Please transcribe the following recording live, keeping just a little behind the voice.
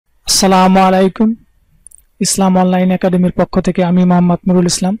আসসালামু আলাইকুম। ইসলাম অনলাইন একাডেমির পক্ষ থেকে আমি মোহাম্মদ নুরুল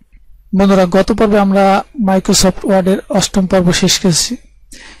ইসলাম। বন্ধুরা, গত পর্বে আমরা মাইক্রোসফট ওয়ার্ডের অষ্টম পর্ব শেষ করেছি।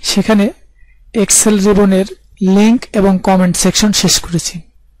 সেখানে এক্সেল রিবনের লিংক এবং কমেন্ট সেকশন শেষ করেছি।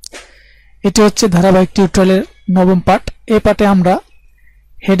 এটি হচ্ছে ধারাবাহিক টিউটোরিয়ালের নবম পার্ট। এই পার্টে আমরা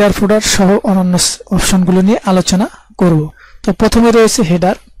হেডার ফুডার সহ অন্যান্য অপশনগুলো নিয়ে আলোচনা করব। তো প্রথমে রয়েছে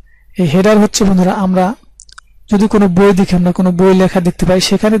হেডার। এই হেডার হচ্ছে বন্ধুরা, আমরা যদি কোনো বই দেখি, আমরা কোনো বই লেখা দেখতে পাই,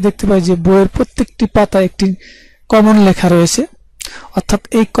 সেখানে দেখতে পাই যে বইয়ের প্রত্যেকটি পাতায় একটি কমন লেখা রয়েছে। অর্থাৎ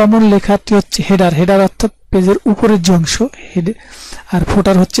এই কমন লেখাটি হচ্ছে হেডার। হেডার অর্থাৎ পেজের উপরের যে অংশ, আর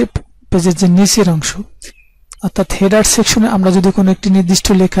ফুটার হচ্ছে পেজের যে নিচের অংশ। অর্থাৎ হেডার সেকশনে আমরা যদি কোনো একটি নির্দিষ্ট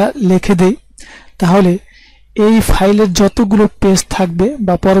লেখা লিখে দেই, তাহলে এই ফাইলের যতগুলো পেজ থাকবে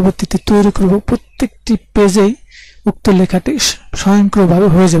বা পরবর্তীতে তৈরি করব, প্রত্যেকটি পেজেই উক্ত লেখাটি স্বয়ংক্রিয়ভাবে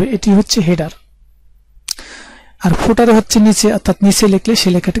হয়ে যাবে। এটি হচ্ছে হেডার। আর ফুটারে হচ্ছে নিচে, অর্থাৎ নিচে লিখলে সে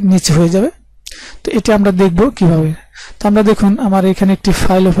লেখাটি নিচে হয়ে যাবে। তো এটি আমরা দেখব কিভাবে। তো আমরা দেখুন, আমার এখানে একটি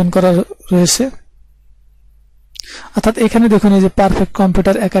ফাইল ওপেন করা রয়েছে। অর্থাৎ এখানে দেখুন, এই যে perfect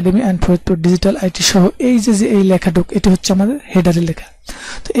computer academy and Faridpur digital IT সহ এই যে এই লেখাটুক, এটি হচ্ছে আমাদের হেডারের লেখা।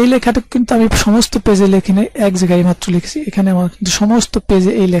 তো এই লেখাটুক কিন্তু আমি সমস্ত পেজে লিখি নাই, এক জায়গায় মাত্র লিখেছি। এখানে আমার কিন্তু সমস্ত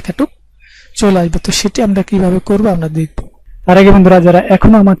পেজে এই লেখাটুক চলে আসবে। তো সেটি আমরা কিভাবে করব আমরা দেখব। তার আগে বন্ধুরা, যারা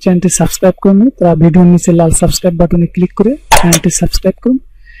এখনো আমার চ্যানেলটি সাবস্ক্রাইব করেননি, তারা ভিডিওর নিচে লাল সাবস্ক্রাইব বাটনে ক্লিক করে চ্যানেলটি সাবস্ক্রাইব করুন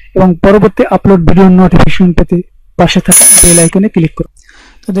এবং পরবর্তী আপলোড ভিডিওর নোটিফিকেশন পেতে পাশে থাকা বেল আইকনে ক্লিক করুন।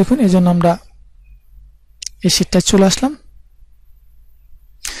 তো দেখুন, এজন্য আমরা এই শীটটা চলে আসলাম।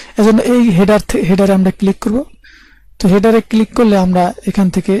 এজন্য এই হেডারে আমরা ক্লিক করব। তো হেডারে ক্লিক করলে আমরা এখান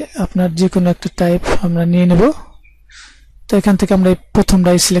থেকে আপনার যে কোনো একটা টাইপ আমরা নিয়ে নেব। তো এখান থেকে আমরা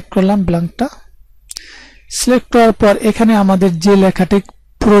প্রথমটাই সিলেক্ট করলাম, ব্ল্যাঙ্কটা সিলেক্ট করার পর এখানে আমাদের যে লেখাটি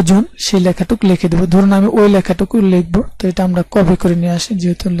প্রয়োজন সেই লেখাটুকু লিখে দেব। ধরুন আমি ওই লেখাটুকু লিখব। তো এটা আমরা কপি করে নিয়ে আসি,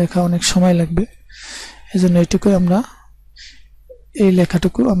 যেহেতু লেখা অনেক সময় লাগবে। এজন্য এইটুকু আমরা, এই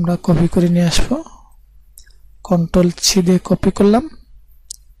লেখাটুকু আমরা কপি করে নিয়ে আসবো। কন্ট্রোল সি দিয়ে কপি করলাম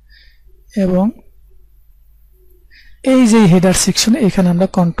এবং এই যে হেডার সেকশনে এখানে আমরা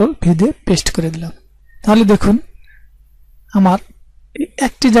কন্ট্রোল ভি দিয়ে পেস্ট করে দিলাম। তাহলে দেখুন, আমার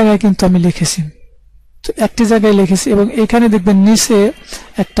একটি জায়গায় কিন্তু আমি লিখেছি। তো একটি জায়গায় লিখেছি এবং এখানে দেখবেন নিচে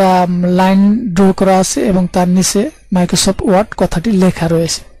একটা লাইন ড্র করা আছে এবং তার নিচে মাইক্রোসফট ওয়ার্ড কথাটি লেখা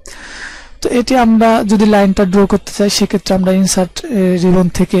রয়েছে। তো এটি আমরা যদি লাইনটা ড্র করতে চাই, সেক্ষেত্রে আমরা ইনসার্ট রিবন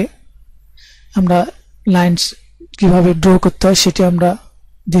থেকে আমরা লাইন কিভাবে ড্র করতে হয় সেটি আমরা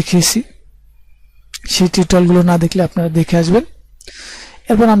দেখিয়েছি। সেই টিউটোরিয়ালগুলো না দেখলে আপনারা দেখে আসবেন।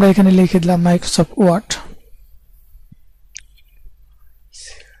 এরপর আমরা এখানে লিখে দিলাম মাইক্রোসফট ওয়ার্ড।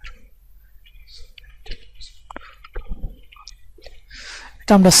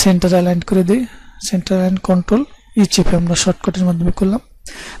 এটা আমরা সেন্টার অ্যালাইন করে দিই। সেন্টার অ্যালাইন কন্ট্রোল ই চেপে আমরা শর্টকাটের মাধ্যমে করলাম।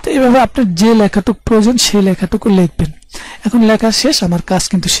 তো এইভাবে আপনার যে লেখাটুকু প্রয়োজন সেই লেখাটুকু লিখবেন। এখন লেখা শেষ, আমার কাজ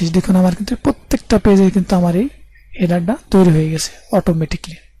কিন্তু শেষ। দেখুন, আমার কিন্তু প্রত্যেকটা পেজে কিন্তু আমার এই হেডারটা তৈরি হয়ে গেছে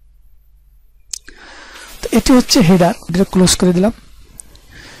অটোমেটিকলি। তো এটি হচ্ছে হেডার। এটা ক্লোজ করে দিলাম।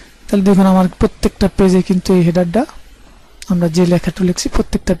 তাহলে দেখুন, আমার প্রত্যেকটা পেজে কিন্তু এই হেডারটা, আমরা যে লেখাটা লিখছি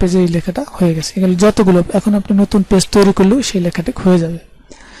প্রত্যেকটা পেজে এই লেখাটা হয়ে গেছে। এগুলো যতগুলো, এখন আপনি নতুন পেজ তৈরি করলেও সেই লেখাটি হয়ে যাবে।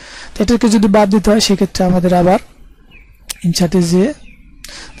 তো এটাকে যদি বাদ দিতে হয়, সেক্ষেত্রে আমাদের আবার ইনসার্টে যেয়ে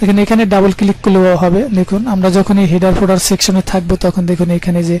দেখেন এখানে ডাবল ক্লিক করলেও হবে। দেখুন, আমরা যখন এই হেডার ফোল্ডার সেকশনে থাকবো, তখন দেখুন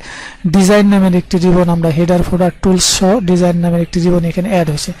এখানে যে ডিজাইন নামের একটি রিবন, আমরা হেডার ফোল্ডার টুলস সহ ডিজাইন নামের একটি রিবন এখানে অ্যাড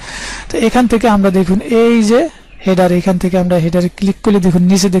হয়েছে। তো এখান থেকে আমরা দেখুন এই যে হেডার, এখান থেকে আমরা হেডারে ক্লিক করলে দেখুন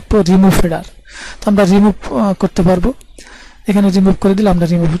নিচে দেখবো রিমুভ হেডার। তো আমরা রিমুভ করতে পারবো। এখানে রিমুভ করে দিলে আমরা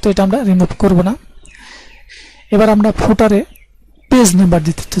রিমুভ, তো এটা আমরা রিমুভ করব না। এবার আমরা ফুটারে পেজ নাম্বার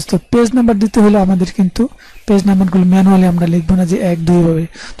দিতে, তো পেজ নাম্বার দিতে হলে আমাদের কিন্তু পেজ নাম্বারগুলো ম্যানুয়ালি আমরা লিখবো না যে 1 2 ভাবে।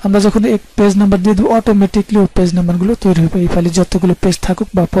 তো আমরা যখন এক পেজ নাম্বার দিয়ে দেবো, অটোমেটিকলি ওই পেজ নাম্বারগুলো তৈরি হবে। এই ফাইলে যতগুলো পেজ থাকুক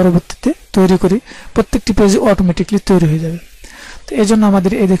বা পরবর্তীতে তৈরি করি, প্রত্যেকটি পেজ অটোমেটিকলি তৈরি হয়ে যাবে। তো এই জন্য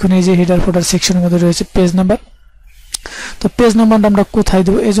আমাদের এই দেখুন, এই যে হেডার ফুটার সেকশনের মধ্যে রয়েছে পেজ নাম্বার। তো পেজ নাম্বারটা আমরা কোথায়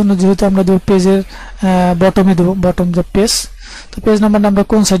দেবো? এই জন্য যেহেতু আমরা দেবো পেজের বটমে দেবো, বটম দ্য পেজ। তো পেজ নাম্বারটা আমরা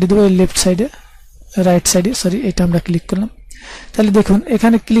কোন সাইডে দেবো? এই লেফট সাইডে, রাইট সাইডে, সরি, এটা আমরা ক্লিক করলাম। তাহলে দেখুন,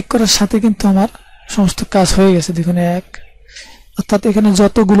 এখানে ক্লিক করার সাথে কিন্তু আমার সমস্ত কাজ হয়ে গেছে। দেখুন এক, অর্থাৎ এখানে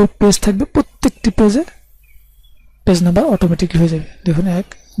যতগুলো পেজ থাকবে প্রত্যেকটি পেজে পেজ নাম্বার অটোমেটিকলি হয়ে যাবে। দেখুন 1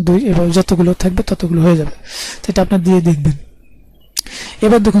 2 এভাবে যতগুলো থাকবে ততগুলো হয়ে যাবে। তো এটা আপনার দিয়ে দেখবেন।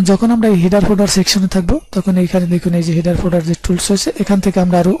 এবার দেখুন, যখন আমরা এই হেডার ফোল্ডার সেকশনে থাকবো, তখন এখানে দেখুন এই যে হেডার ফোল্ডার যে টুলস রয়েছে, এখান থেকে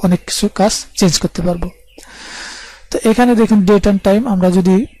আমরা আরো অনেক কিছু কাজ চেঞ্জ করতে পারবো। তো এখানে দেখুন ডেট এন্ড টাইম, আমরা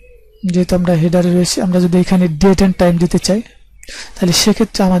যদি, যেহেতু আমরা হেডারে রয়েছি, আমরা যদি এখানে ডেট এন্ড টাইম দিতে চাই, তাহলে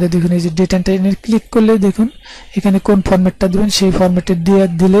সেক্ষেত্রে আমাদের দেখুন এই যে ডেট এন্ড টাইম ক্লিক করলে দেখুন এখানে কোন ফরম্যাটটা দিবেন সেই ফরম্যাটে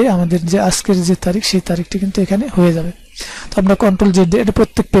দিলে আমাদের যে আজকের যে তারিখ সেই তারিখটি কিন্তু এখানে হয়ে যাবে। তো আমরা কন্ট্রোল জেড দিয়ে এটা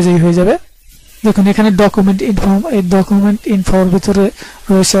প্রত্যেক পেজেই হয়ে যাবে। দেখুন এখানে ডকুমেন্ট ইনফর্ম, এই ডকুমেন্ট ইনফোর ভিতরে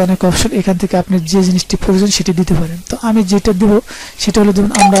রয়েছে অনেক অপশন, এখান থেকে আপনি যে জিনিসটি প্রয়োজন সেটি দিতে পারেন। তো আমি যেটা দিব সেটা হলো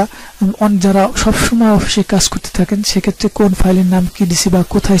ধরুন আমরা যারা সবসময় অফিসে কাজ করতে থাকেন সেক্ষেত্রে কোন ফাইলের নাম কি দিছি বা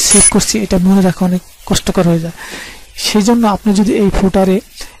কোথায় সেভ করছি এটা মনে রাখা অনেক কষ্টকর হয়ে যায়। সেই জন্য আপনি যদি এই ফুটারে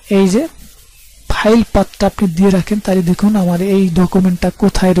এই যে ফাইল পাথটা আপনি দিয়ে রাখেন তাহলে দেখুন আমার এই ডকুমেন্টটা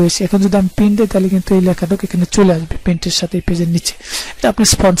কোথায় রয়েছে। এখন যদি আমি প্রিন্ট দিই তাহলে কিন্তু এই লেখাটা এখানে চলে আসবে প্রিন্টের সাথে এই পেজের নিচে। এটা আপনি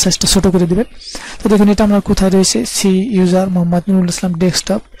ফন্ট সাইজটা ছোট করে দিবেন। তো দেখুন এটা আমার কোথায় রয়েছে, C user Mohammad Nurul Islam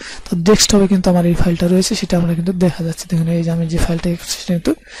desktop. তো ডেস্কটপে কিন্তু আমার এই ফাইলটা রয়েছে, সেটা আমরা কিন্তু দেখা যাচ্ছে। দেখুন এই যে আমি যে ফাইলটা সেটা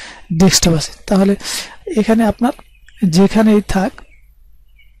কিন্তু ডেস্কটপ আছে। তাহলে এখানে আপনার যেখানেই থাক,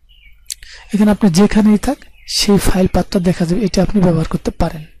 এখানে আপনি যেখানেই থাক সেই ফাইল পাথটা দেখা যাবে, এটা আপনি ব্যবহার করতে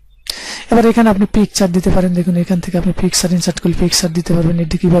পারেন। এবার এখানে আপনি পিকচার দিতে পারেন। দেখুন এখান থেকে আপনি পিকচার ইনসার্ট করলে পিকচার দিতে পারবেন।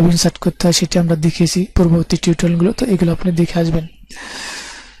 এটি কিভাবে ইনসার্ট করতে হয় সেটা আমরা দেখিয়েছি পূর্ববর্তী টিউটোরিয়ালগুলো, তো এগুলো আপনি দেখে আসবেন।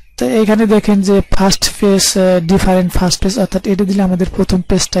 তো এখানে দেখেন যে first page different first page, অর্থাৎ এটা দিলে আমাদের প্রথম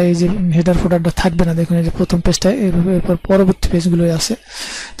পেজটা এই যে হেডার ফোল্ডারটা থাকবে না। দেখুন এই যে প্রথম পেজটা, এরপর পরবর্তী পেজগুলো আছে,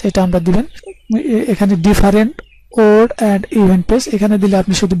 তো এটা আমরা দিবেন। এখানে different ode and event page, এখানে দিলে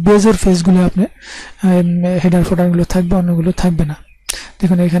আপনি শুধু বেজের পেজগুলো আপনি হেডার ফোল্ডারগুলো থাকবে, অন্যগুলো থাকবে না।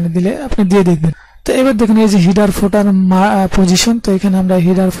 দেখুন এখানে দিলে আপনি দিয়ে দেখবেন। তো এবার দেখুন এই যে হেডার ফোটার পজিশন, তো এখানে আমরা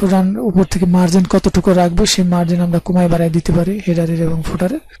হেডার ফোটার উপর থেকে মার্জিন কতটুকু রাখবো সেই মার্জিন আমরা কমায় বাড়ায় দিতে পারি হেডারের এবং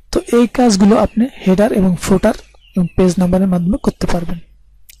ফোটারের। তো এই কাজগুলো আপনি হেডার এবং ফোটার এবং পেজ নাম্বারের মাধ্যমে করতে পারবেন।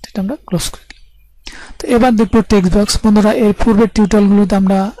 এটা আমরা ক্লোজ করে দিই। তো এবার দেখবো টেক্সট বক্স। বন্ধুরা এর পূর্বের টিউটোরিয়ালগুলোতে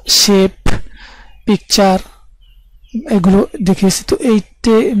আমরা শেপ, পিকচার এগুলো দেখিয়েছি। তো এই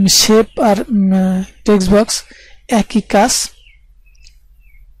শেপ আর টেক্সট বক্স একই কাজ।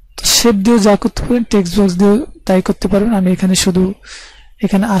 শেপ দিয়েও যা করতে পারেন, টেক্সট বক্স দিয়েও তাই করতে পারবেন। আমি এখানে শুধু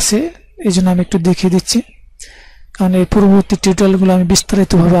এখানে আছে এই জন্য আমি একটু দেখিয়ে দিচ্ছি, কারণ এই পূর্ববর্তী টিউটোরিয়ালগুলো আমি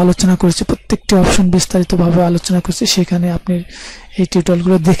বিস্তারিতভাবে আলোচনা করেছি, প্রত্যেকটি অপশন বিস্তারিতভাবে আলোচনা করেছি, সেখানে আপনি এই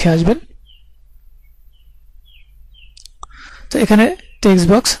টিউটোরিয়ালগুলো দেখে আসবেন। তো এখানে টেক্সট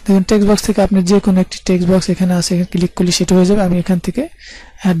বক্স, দেখুন টেক্সট বক্স থেকে আপনি যে কোনো একটি টেক্সট বক্স এখানে আছে, এখানে ক্লিক করলে সেটা হয়ে যাবে। আমি এখান থেকে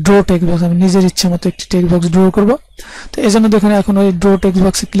ড্র টেক্সট বক্স, আমি নিজের ইচ্ছা মতো একটি টেক্সট বক্স ড্র করব। তো এই জন্য দেখুন এখন ওই ড্র টেক্সট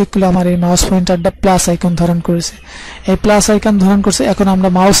বক্সে ক্লিক করলে আমার এই মাউস পয়েন্টারটা প্লাস আইকন ধারণ করেছে, এই প্লাস আইকন ধারণ করছে। এখন আমরা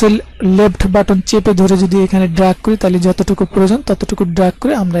মাউসের লেফট বাটন চেপে ধরে যদি এখানে ড্র্যাগ করি তাহলে যতটুকু প্রয়োজন ততটুকু ড্র্যাগ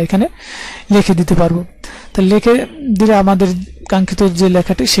করে আমরা এখানে লিখে দিতে পারবো। তো লিখে দিলে আমাদের কাঙ্ক্ষিত যে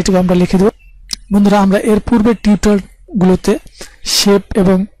লেখাটি সেটিকে আমরা লিখে দেবো। বন্ধুরা আমরা এর পূর্বের টিউটোরিয়ালগুলোতে শেপ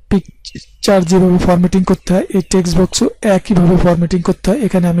এবং পিকচার যেভাবে ফরম্যাটিং করতে হয়, এই টেক্সট বক্সও একইভাবে ফরম্যাটিং করতে হয়।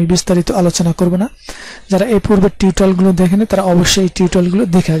 এখানে আমি বিস্তারিত আলোচনা করব না, যারা এই পূর্বের টিউটোরিয়ালগুলো দেখেন তারা অবশ্যই এই টিউটোরিয়ালগুলো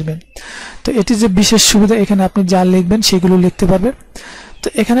দেখে আসবেন। তো এটি যে বিশেষ সুবিধা, এখানে আপনি যা লিখবেন সেগুলো লিখতে পারবেন। তো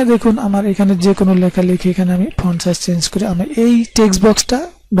এখানে দেখুন আমার এখানে যে কোনো লেখা লিখে এখানে আমি ফন্ট সাইজ চেঞ্জ করে আমি এই টেক্সট বক্সটা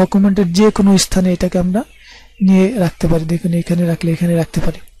ডকুমেন্টের যে কোনো স্থানে এটাকে আমরা নিয়ে রাখতে পারি। দেখুন এখানে রাখলে এখানে রাখতে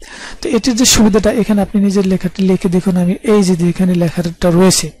পারি। তো এটির যে সুবিধাটা, এখানে আপনি নিজের লেখাটি লিখে দেখুন আমি এই যে এখানে লেখাটা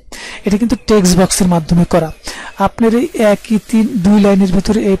রয়েছে এটা কিন্তু টেক্সট বক্সের মাধ্যমে করা। আপনার এই একই দুই লাইনের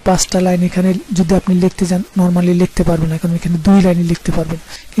ভিতরে এই 5টা লাইন এখানে যদি আপনি লিখতে যান নরমালি লিখতে পারবেন না, কারণ এখানে 2 লাইনে লিখতে পারবেন।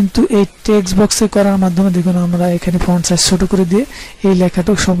 কিন্তু এই টেক্সট বক্সে করার মাধ্যমে দেখুন আমরা এখানে ফন্ট সাইজ ছোট করে দিয়ে এই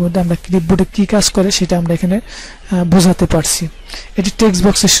লেখাটা সম্বন্ধে আমরা ক্লিপবোর্ডে কি কাজ করে সেটা আমরা এখানে বোঝাতে পারছি। এটি টেক্সট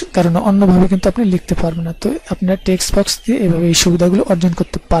বক্সের কারণে, অন্যভাবে কিন্তু আপনি লিখতে পারবেন না। তো আপনারা টেক্সট বক্স দিয়ে এভাবে এই সুবিধাগুলো অর্জন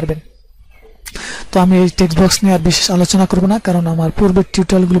করতে পারবেন। তো আমি এই টেক্সট বক্স নিয়ে আর বিশেষ আলোচনা করব না, কারণ আমার পূর্বের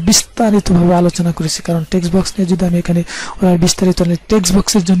টিউটোরিয়ালগুলো বিস্তারিতভাবে আলোচনা করেছি। কারণ টেক্সট বক্স নিয়ে যদি আমি এখানে বিস্তারিত টেক্সট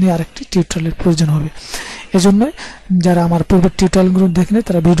বক্সের জন্য আরেকটি টিউটোরিয়ালের প্রয়োজন হবে। এজন্য যারা আমার পূর্বের টিউটোরিয়ালগুলো দেখেন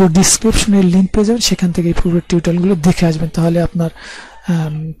তারা ভিডিও ডিসক্রিপশনে লিংক পেয়ে যাবেন, সেখান থেকে এই পূর্বের টিউটোরিয়ালগুলো দেখে আসবেন। তাহলে আপনার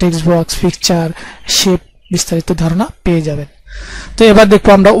টেক্সট বক্স, পিকচার, শেপ বিস্তারিত ধারণা পেয়ে যাবেন। তো এবার দেখবো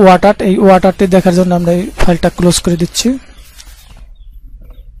আমরা WordAr। এই WordArটি দেখার জন্য আমরা এই ফাইলটা ক্লোজ করে দিচ্ছি।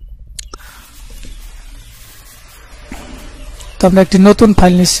 তো আমরা একটি নতুন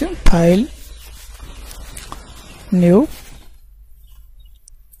ফাইল নিচ্ছি, ফাইল নিউ,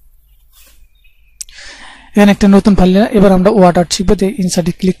 এখানে একটা নতুন ফাইল নিলাম। এবার আমরা WordAr শিখবো।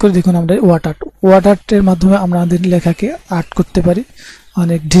 ইনসার্টে ক্লিক করে দেখুন আমরা WordAr এর মাধ্যমে আমরা আমাদের লেখাকে আর্ট করতে পারি,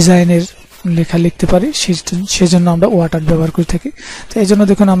 অনেক ডিজাইনের লেখা লিখতে পারি, সেজন্য আমরা WordAr ব্যবহার করে থাকি। তো এই জন্য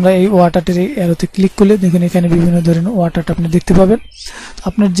দেখুন আমরা এই WordAr এর অ্যারোতে ক্লিক করলে দেখুন এখানে বিভিন্ন ধরনের WordAr আপনি দেখতে পাবেন।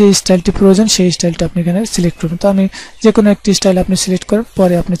 আপনার যে স্টাইলটি প্রয়োজন সেই স্টাইলটা আপনি এখানে সিলেক্ট করবেন। তো আমি যে কোনো একটি স্টাইল আপনি সিলেক্ট করেন,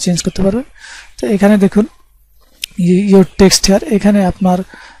 পরে আপনি চেঞ্জ করতে পারবেন। তো এখানে দেখুন ইউর টেক্সট হেয়ার, এখানে আপনার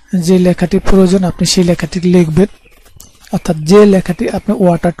যে লেখাটি প্রয়োজন আপনি সেই লেখাটি লিখবেন। অর্থাৎ যে লেখাটি আপনি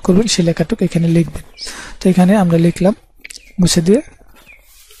ওয়াটার করবেন সেই লেখাটুকু এখানে লিখবেন। তো এখানে আমরা লিখলাম মুছে দিয়ে।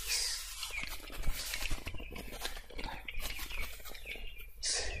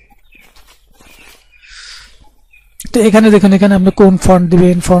 তো এখানে দেখুন এখানে আপনি কোন ফন্ট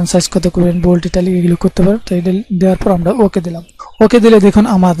দিবেন, ফন্ট সাইজ কত করবেন, বোল্ড ইটালিক এগুলো করতে পারেন। তো এটা দেওয়ার পর আমরা ওকে দিলাম। ওকে দিলে দেখুন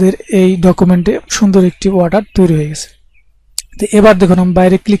আমাদের এই ডকুমেন্টে সুন্দর একটি ওয়াটার তৈরি হয়ে গেছে। তো এবার দেখুন আমি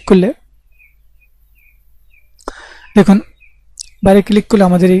বাইরে ক্লিক করলে দেখুন বাইরে ক্লিক করলে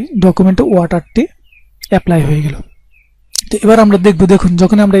আমাদের এই ডকুমেন্টে ওয়াটারটি অ্যাপ্লাই হয়ে গেল। তো এবার আমরা দেখব, দেখুন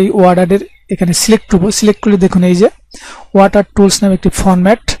যখন আমরা এই ওয়াটারের এখানে সিলেক্ট করব, সিলেক্ট করলে দেখুন এই যে ওয়াটার টুলস নামে একটি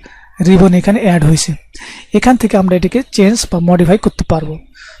ফরম্যাট রিবন এখানে অ্যাড হয়েছে। এখান থেকে আমরা এটাকে চেঞ্জ বা মডিফাই করতে পারবো।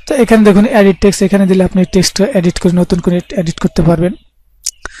 তো এখানে দেখুন এডিট টেক্সট, এখানে দিলে আপনি টেক্সট এডিট করে নতুন করে এডিট করতে পারবেন।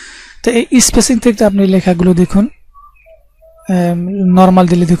 তো এই স্পেসিং থেকে আপনি লেখাগুলো দেখুন নর্মাল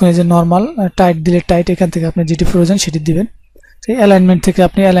দিলে দেখুন এই যে নর্মাল, টাইট দিলে টাইট, এখান থেকে আপনি যেটি প্রয়োজন সেটি দিবেন। অ্যালাইনমেন্ট থেকে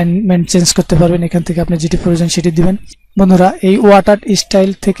আপনি অ্যালাইনমেন্ট চেঞ্জ করতে পারবেন, এখান থেকে আপনি যেটি প্রয়োজন সেটি দিবেন। বন্ধুরা এই ওয়াটার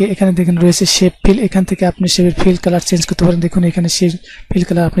স্টাইল থেকে এখানে দেখুন রয়েছে শেপ ফিল, এখান থেকে আপনি শেপের ফিল কালার চেঞ্জ করতে পারেন। দেখুন এখানে শেপ ফিল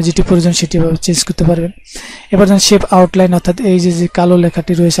কালার আপনি যেটি প্রয়োজন সেটি চেঞ্জ করতে পারবেন। এবার যেন শেপ আউটলাইন, অর্থাৎ এই যে কালো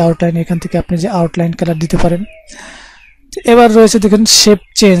লেখাটি রয়েছে আউটলাইন, এখান থেকে আপনি যে আউটলাইন কালার দিতে পারেন। এবার রয়েছে দেখুন শেপ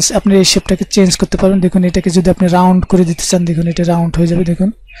চেঞ্জ, আপনি এই শেপটাকে চেঞ্জ করতে পারবেন। দেখুন এটাকে যদি আপনি রাউন্ড করে দিতে চান, দেখুন এটা রাউন্ড হয়ে যাবে। দেখুন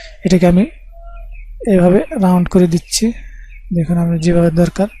এটাকে আমি এভাবে রাউন্ড করে দিচ্ছি, দেখুন আমরা যেভাবে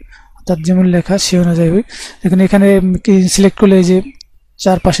দরকার অর্থাৎ যেমন লেখা সে অনুযায়ী। দেখুন এখানে সিলেক্ট করলে এই যে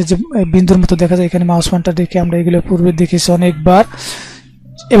চারপাশে যে বিন্দুর মতো দেখা যায়, এখানে মাউস পয়েন্টার রেখে আমরা এগুলো পূর্বে দেখেছি অনেকবার,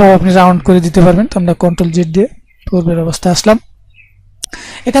 এভাবে আপনি রাউন্ড করে দিতে পারবেন। তো আমরা কন্ট্রোল জেড দিয়ে পূর্বের অবস্থা আসলাম।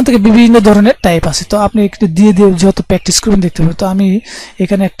 এখান থেকে বিভিন্ন ধরনের টাইপ আছে, তো আপনি একটু দিয়ে দিয়ে যত প্র্যাকটিস করবেন দেখতে পাবেন। তো আমি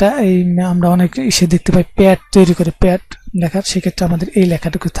এখানে একটা এই আমরা অনেক এসে দেখতে পাই প্যাড তৈরি করে প্যাড লেখার, সেক্ষেত্রে আমাদের এই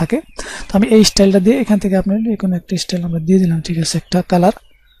লেখাটুকু থাকে। তো আমি এই স্টাইলটা দিয়ে এখান থেকে আপনার কোনো একটা স্টাইল আমরা দিয়ে দিলাম, ঠিক আছে, একটা কালার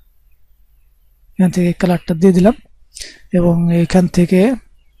এখান থেকে কালারটা দিয়ে দিলাম এবং এখান থেকে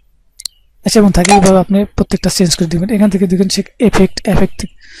যেমন থাকে এইভাবে আপনি প্রত্যেকটা চেঞ্জ করে দিবেন। এখান থেকে দেখুন এফেক্ট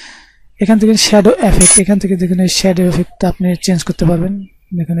এখান থেকে শ্যাডো এফেক্ট, এখান থেকে দেখুন এই শ্যাডো এফেক্টটা আপনি চেঞ্জ করতে পারবেন।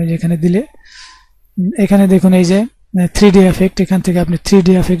 দেখুন এই যে এখানে দিলে এখানে দেখুন এই যে 3D এফেক্ট, এখান থেকে আপনি 3D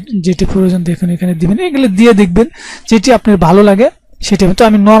এফেক্ট যেটি প্রয়োজন দেখুন এখানে দিবেন। এগুলো দিয়ে দেখবেন যেটি আপনার ভালো লাগে সেটি। তো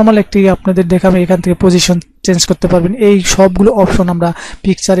আমি নর্মাল একটি আপনাদের দেখাবো, এখান থেকে পজিশন চেঞ্জ করতে পারবেন। এই সবগুলো অপশন আমরা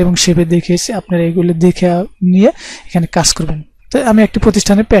পিকচার এবং শেপে দেখিয়েছি, আপনারা এইগুলো দেখে নিয়ে এখানে কাজ করবেন। তো আমি একটি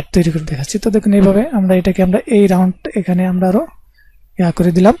প্রতিষ্ঠানের প্যাড তৈরি করে দেখাচ্ছি। তো দেখুন এইভাবে আমরা এটাকে আমরা এই রাউন্ড এখানে আমরা আরো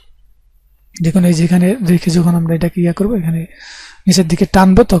করে দিলাম। দেখুন এই যেখানে রেখে যখন আমরা এটাকে করবো এখানে নিচের দিকে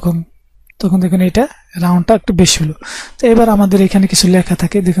টানবো তখন দেখুন এটা রাউন্ডটা একটু বেশি হলো। তো এবার আমাদের এখানে কিছু লেখা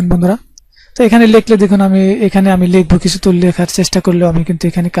থাকে দেখুন বন্ধুরা। তো এখানে লিখলে দেখুন আমি লিখবো কিছু, তো লেখার চেষ্টা করলেও আমি কিন্তু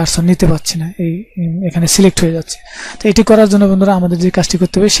এখানে কার্সর নিতে পারছি না, এই এখানে সিলেক্ট হয়ে যাচ্ছে। তো এটি করার জন্য বন্ধুরা আমাদের যে কাজটি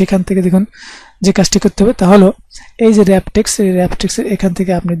করতে হবে সেখান থেকে দেখুন যে কাজটি করতে হবে তা হলো এই যে র্যাপ টেক্সট, এই র্যাপ টেক্সটের এখান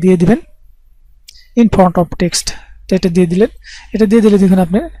থেকে আপনি দিয়ে দিবেন ইন ফ্রন্ট অফ টেক্সট। তো এটা দিয়ে দিলেন, এটা দিয়ে দিলে দেখুন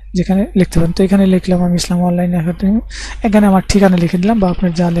আপনি যেখানে লিখতে পারেন। তো এখানে লিখলাম আমি ইসলাম অনলাইন একাডেমি, এখানে আমার ঠিকানা লিখে দিলাম বা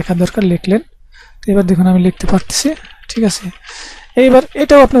আপনার যা লেখা দরকার লিখলেন। তো এবার দেখুন আমি লিখতে পারতেছি, ঠিক আছে। এইবার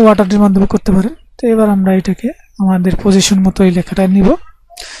এটাও আপনি ওয়াটারের মাধ্যমে করতে পারেন। তো এবার আমরা এটাকে আমাদের পজিশন মতো এই লেখাটা নিব,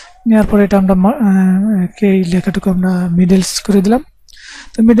 নেওয়ার পরে এটা আমরা এই লেখাটুকু আমরা মিডলস করে দিলাম।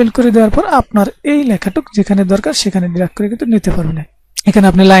 তো মিডল করে দেওয়ার পর আপনার এই লেখাটুকু যেখানে দরকার সেখানে ড্র্যাগ করে কিন্তু নিতে পারবেন। এখানে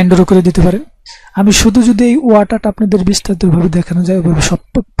আপনি লাইন ড্র করে দিতে পারেন। আমি শুধু যদি এই ওয়াটারটা আপনাদের বিস্তারিতভাবে দেখানো যায় ওইভাবে সব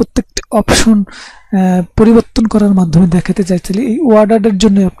প্রত্যেকটি অপশন পরিবর্তন করার মাধ্যমে দেখাতে চাইছিলি এই ওয়াটারের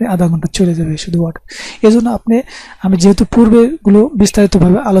জন্য আপনি আধা ঘন্টা চলে যাবে শুধু ওয়াটার। এজন্য আমি যেহেতু পূর্বে গুলো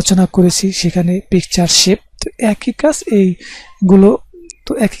বিস্তারিতভাবে আলোচনা করেছি সেখানে পিকচার শেপ, তো একই কাজ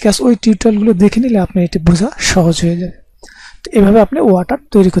একই কাজ ওই টিউটোরিয়ালগুলো দেখে নিলে আপনি এটি বোঝা সহজ হয়ে যাবে। তো এভাবে আপনি ওয়াটার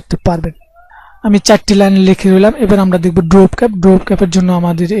তৈরি করতে পারবেন। আমি 4টি লাইন লিখে রইলাম। এবার আমরা দেখব ড্রপ ক্যাপের জন্য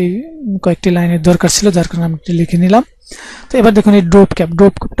আমাদের এই কয়েকটি লাইনের দরকার ছিল, যার কারণে আমি লিখে নিলাম। তো এবার দেখুন এই ড্রপ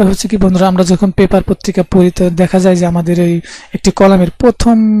ক্যাপটা হচ্ছে কি বন্ধুরা, আমরা যখন পেপার পত্রিকা পড়ি তো দেখা যায় যে আমাদের এই একটি কলামের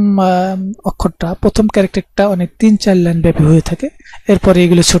প্রথম অক্ষরটা প্রথম ক্যারেক্টারটা অনেক 3-4 লাইন ব্যাপী হয়ে থাকে, এরপরে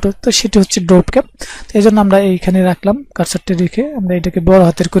এগুলো ছোট, তো সেটি হচ্ছে ড্রপ ক্যাপ। তো এই জন্য আমরা এইখানে রাখলাম কার্সারটা রেখে আমরা এটাকে বড়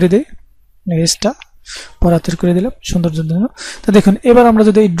হাতের করে দিই, এসটা বড় হাতের করে দিলাম সৌন্দর্যের জন্য। তো দেখুন এবার আমরা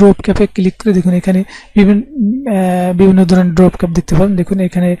যদি এই ড্রপ ক্যাপে ক্লিক করে দেখুন এখানে বিভিন্ন ধরনের ড্রপ ক্যাপ দেখতে পাবেন। দেখুন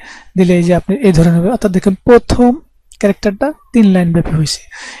এখানে দিলে এই যে আপনি এই ধরনের হবে, অর্থাৎ দেখুন প্রথম ক্যারেক্টারটা 3 লাইন ব্যাপী হয়েছে,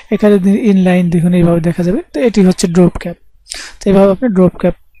 এখানে ইন লাইন দেখুন এইভাবে দেখা যাবে। তো এটি হচ্ছে ড্রপ ক্যাপ। তো এইভাবে আপনি ড্রপ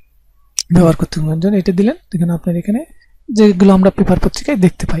ক্যাপ ব্যবহার করতে পারেন। এটা দিলেন দেখুন আপনার এখানে যেগুলো আমরা পেপার পত্রিকায়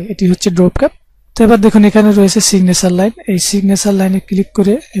দেখতে পাই, এটি হচ্ছে ড্রপ ক্যাপ তো এবার দেখুন এখানে রয়েছে সিগনেচার লাইন, এই সিগনেচার লাইনে ক্লিক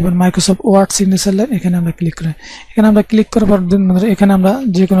করে এবার মাইক্রোসফট ওয়ার্ড সিগনেচার লাইন এখানে আমরা ক্লিক করি। এখানে আমরা ক্লিক করার পর এখানে আমরা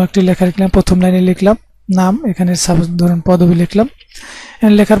যে কোনো একটি লেখা লিখলাম, প্রথম লাইনে লিখলাম নাম, এখানে সাপোজ ধরুন পদবী লিখলাম।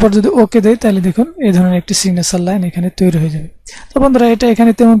 লেখার পর যদি ওকে দেয় তাহলে দেখুন এই ধরনের একটি সিগনেচার লাইন এখানে তৈরি হয়ে যাবে। তো বন্ধুরা এটা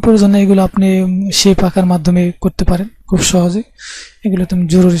এখানে তেমন প্রয়োজন নেই, এগুলো আপনি শেপ আঁকার মাধ্যমে করতে পারেন খুব সহজে। এগুলো তেমন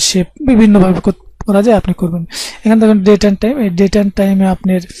জরুরি শেপ বিভিন্নভাবে করা যায়, আপনি করবেন। এখানে দেখুন ডেট অ্যান্ড টাইম, এই ডেট অ্যান্ড টাইমে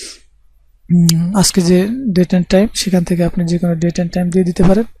আপনার আজকে যে ডেট অ্যান্ড টাইম সেখান থেকে আপনি যে কোনো ডেট অ্যান্ড টাইম দিয়ে দিতে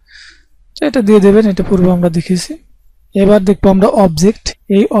পারেন। তো এটা দিয়ে দেবেন, এটা পূর্বে আমরা দেখিয়েছি। এবার দেখবো আমরা অবজেক্ট,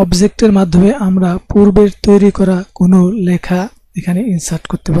 এই অবজেক্টের মাধ্যমে আমরা পূর্বের তৈরি করা কোনো লেখা এখানে ইনসার্ট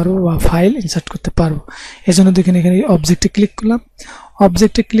করতে পারবো বা ফাইল ইনসার্ট করতে পারবো। এই জন্য দেখুন এখানে অবজেক্টে ক্লিক করলাম।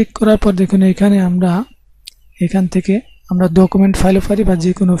 অবজেক্টে ক্লিক করার পর দেখুন এখানে আমরা এখান থেকে আমরা ডকুমেন্ট ফাইলও পারি বা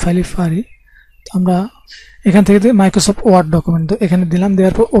যে কোনো ফাইলই পারি। আমরা এখান থেকে মাইক্রোসফট ওয়ার্ড ডকুমেন্ট এখানে দিলাম,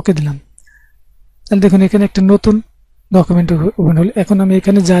 দেওয়ার পর ওকে দিলাম। তাহলে দেখুন এখানে একটা নতুন ডকুমেন্ট ওপেন হলো। এখন আমি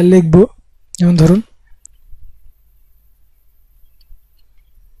এখানে যা লিখবো, যেমন ধরুন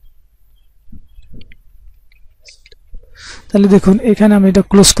তাহলে দেখুন এখানে আমি এটা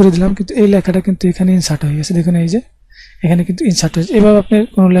ক্লোজ করে দিলাম, কিন্তু এই লেখাটা কিন্তু এখানে ইনসার্ট হয়ে গেছে। দেখুন এই যে এখানে কিন্তু ইনসার্ট হয়েছে। এভাবে আপনি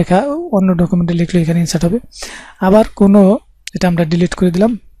কোনো লেখা অন্য ডকুমেন্টে লিখলে এখানে ইনসার্ট হবে। আবার কোনো, এটা আমরা ডিলিট করে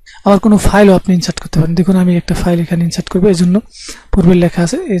দিলাম, আবার কোনো ফাইলও আপনি ইনসার্ট করতে পারেন। দেখুন আমি একটা ফাইল এখানে ইনসার্ট করবো, এই জন্য পূর্বের লেখা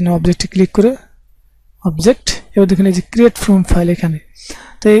আছে, এই জন্য অবজেক্টে ক্লিক করে অবজেক্ট, এবার দেখুন এই যে ক্রিয়েট ফ্রম ফাইল এখানে।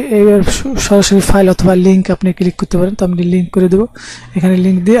 তো এইবার সরাসরি ফাইল অথবা লিঙ্ক আপনি ক্লিক করতে পারেন। তো আমি লিঙ্ক করে দেবো, এখানে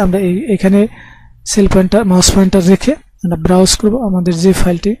লিঙ্ক দিয়ে আমরা এখানে সেল পয়েন্টার মাউস পয়েন্টার রেখে আমরা ব্রাউজ করব আমাদের যে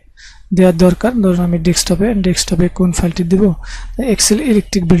ফাইলটি দেওয়ার দরকার। ধরুন আমি ডেস্কটপে কোন ফাইলটি দেবো, এক্সেল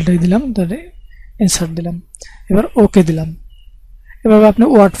ইলেকট্রিক বিলটাই দিলাম, তাহলে ইনসার্ট দিলাম, এবার ওকে দিলাম। এভাবে আপনি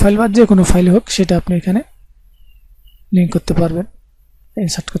ওয়ার্ড ফাইল বা যে কোনো ফাইল হোক সেটা আপনি এখানে লিঙ্ক করতে পারবেন,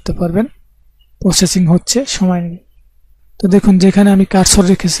 ইনসার্ট করতে পারবেন। প্রসেসিং হচ্ছে, সময় নেবে। তো দেখুন যেখানে আমি কার্সর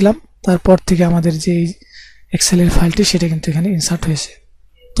রেখেছিলাম তারপর থেকে আমাদের যে এক্সেলের ফাইলটি সেটা কিন্তু এখানে ইনসার্ট হয়েছে।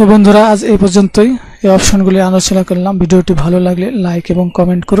 তো বন্ধুরা আজ এই পর্যন্তই, এই অপশনগুলি আলোচনা করলাম। ভিডিওটি ভালো লাগলে লাইক এবং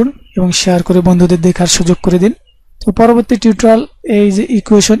কমেন্ট করুন এবং শেয়ার করে বন্ধুদের দেখার সুযোগ করে দিন। তো পরবর্তী টিউটোরিয়াল, এই যে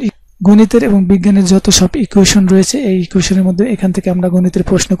ইকুয়েশন, গণিতের এবং বিজ্ঞানের যত সব ইকুয়েশন রয়েছে, এই ইকুয়েশনের মধ্যে এখান থেকে আমরা গণিতের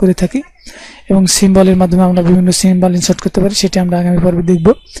প্রশ্ন করে থাকি এবং সিম্বলের মাধ্যমে আমরা বিভিন্ন সিম্বল ইনসার্ট করতে পারি, সেটি আমরা আগামী পর্বে দেখব।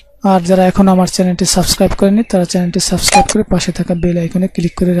 আর যারা এখন আমার চ্যানেলটি সাবস্ক্রাইব করেনি তারা চ্যানেলটি সাবস্ক্রাইব করে পাশে থাকা বেল আইকনে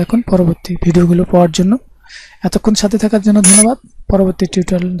ক্লিক করে রাখুন পরবর্তী ভিডিওগুলো পাওয়ার জন্য। এতক্ষণ সাথে থাকার জন্য ধন্যবাদ। পরবর্তী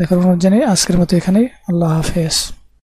টিউটোরিয়াল দেখার অনুরোধ জানিয়ে আজকের মতো এখানেই, আল্লাহ হাফেজ।